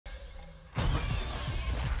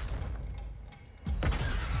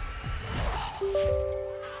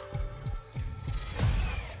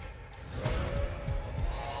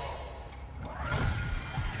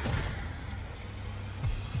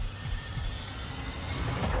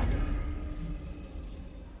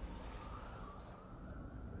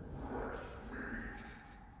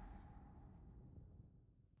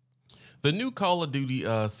The new Call of Duty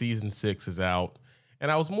Season 6 is out,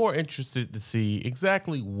 and I was more interested to see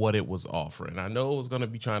exactly what it was offering. I know it was going to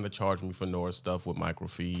be trying to charge me for Nord stuff with micro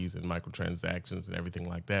fees and microtransactions and everything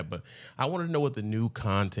like that, but I wanted to know what the new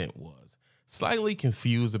content was. Slightly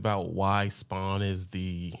confused about why Spawn is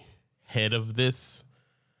the head of this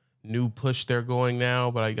new push they're going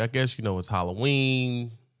now, but I guess, it's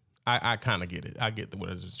Halloween. I kind of get it. I get what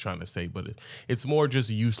I was trying to say, but it's more just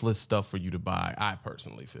useless stuff for you to buy. I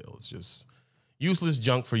personally feel it's just useless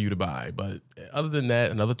junk for you to buy. But other than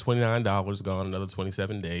that, another $29 gone, another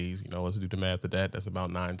 27 days. Let's do the math of that. That's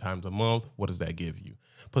about 9 times a month. What does that give you?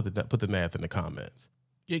 Put the math in the comments.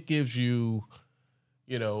 It gives you,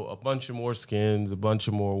 a bunch of more skins, a bunch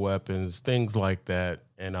of more weapons, things like that.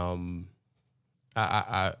 And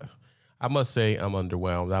I must say I'm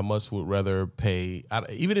underwhelmed. I would rather pay,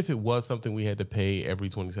 even if it was something we had to pay every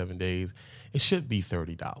 27 days, it should be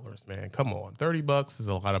 $30, man. Come on. $30 is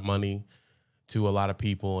a lot of money to a lot of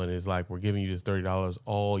people. And it's like, we're giving you this $30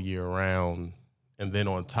 all year round. And then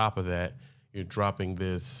on top of that, you're dropping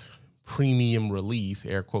this premium release,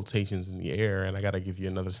 air quotations in the air, and I got to give you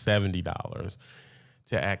another $70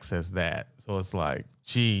 to access that. So it's like,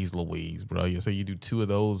 geez Louise, bro. So you do 2 of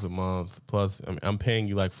those a month, plus I'm paying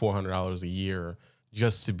you like $400 a year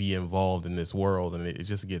just to be involved in this world, and it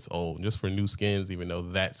just gets old. Just for new skins, even though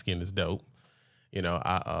that skin is dope.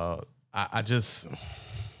 I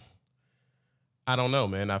don't know,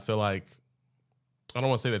 man. I feel like, I don't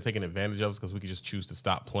want to say they're taking advantage of us because we could just choose to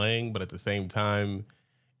stop playing, but at the same time,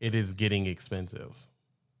 it is getting expensive.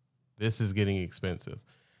 This is getting expensive.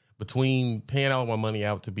 Between paying all my money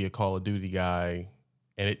out to be a Call of Duty guy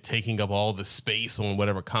and it taking up all the space on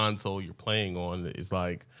whatever console you're playing on, it's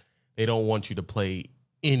like they don't want you to play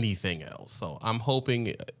anything else. So I'm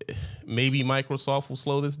hoping maybe Microsoft will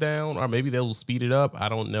slow this down, or maybe they'll speed it up. I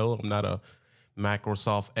don't know. I'm not a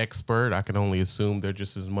Microsoft expert. I can only assume they're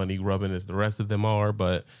just as money grubbing as the rest of them are,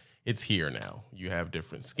 but it's here now. You have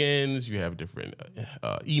different skins, you have different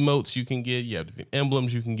emotes you can get, you have different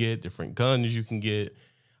emblems you can get, different guns you can get.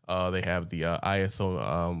 They have the ISO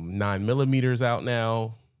 9mm out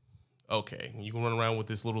now. Okay, you can run around with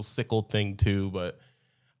this little sickle thing too, but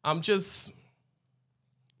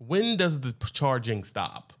when does the charging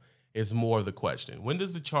stop is more the question. When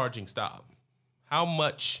does the charging stop? How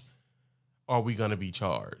much are we going to be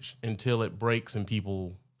charged until it breaks and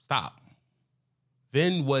people stop?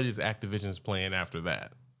 Then what is Activision's plan after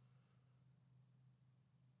that?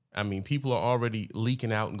 I mean, people are already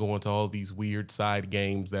leaking out and going to all these weird side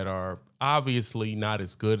games that are obviously not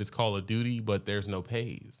as good as Call of Duty, but there's no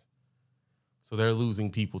pays. So they're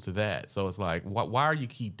losing people to that. So it's like, why are you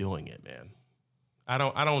keep doing it, man? I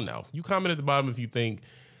don't know. You comment at the bottom if you think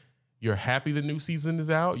you're happy the new season is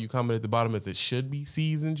out. You comment at the bottom if it should be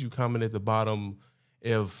seasons. You comment at the bottom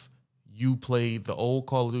if you played the old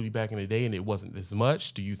Call of Duty back in the day and it wasn't this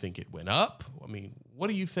much. Do you think it went up? I mean, what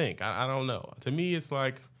do you think? I don't know. To me, it's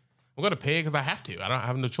like, I'm going to pay it because I have to. I don't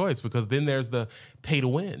have no choice, because then there's the pay to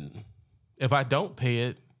win. If I don't pay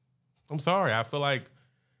it, I'm sorry. I feel like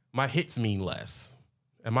my hits mean less.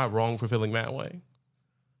 Am I wrong for feeling that way?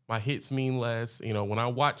 My hits mean less. When I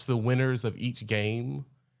watch the winners of each game,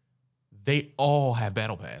 they all have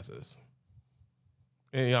battle passes.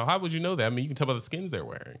 And, how would you know that? I mean, you can tell by the skins they're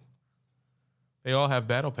wearing. They all have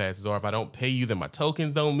battle passes. Or if I don't pay you, then my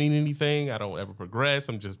tokens don't mean anything. I don't ever progress.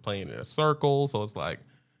 I'm just playing in a circle. So it's like,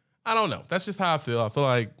 I don't know. That's just how I feel. I feel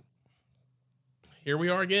like here we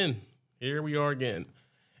are again.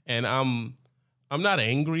 And I'm not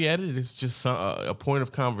angry at it. It's just a point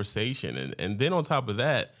of conversation. And then on top of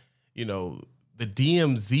that, the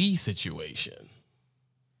DMZ situation.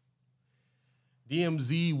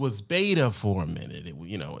 DMZ was beta for a minute. It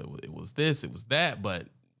was this, it was that, but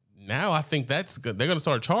now I think that's good. They're going to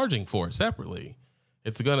start charging for it separately.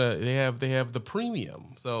 They have the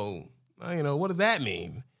premium. So, what does that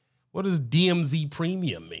mean? What does DMZ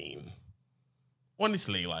premium mean?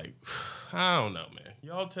 Honestly, I don't know, man.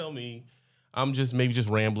 Y'all tell me. I'm just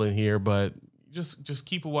rambling here, but just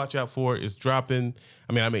keep a watch out for it. It's dropping.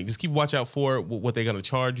 Just keep a watch out for it, what they're going to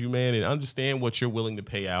charge you, man, and understand what you're willing to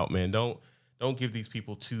pay out, man. Don't give these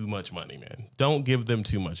people too much money, man. Don't give them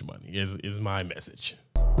too much money is my message.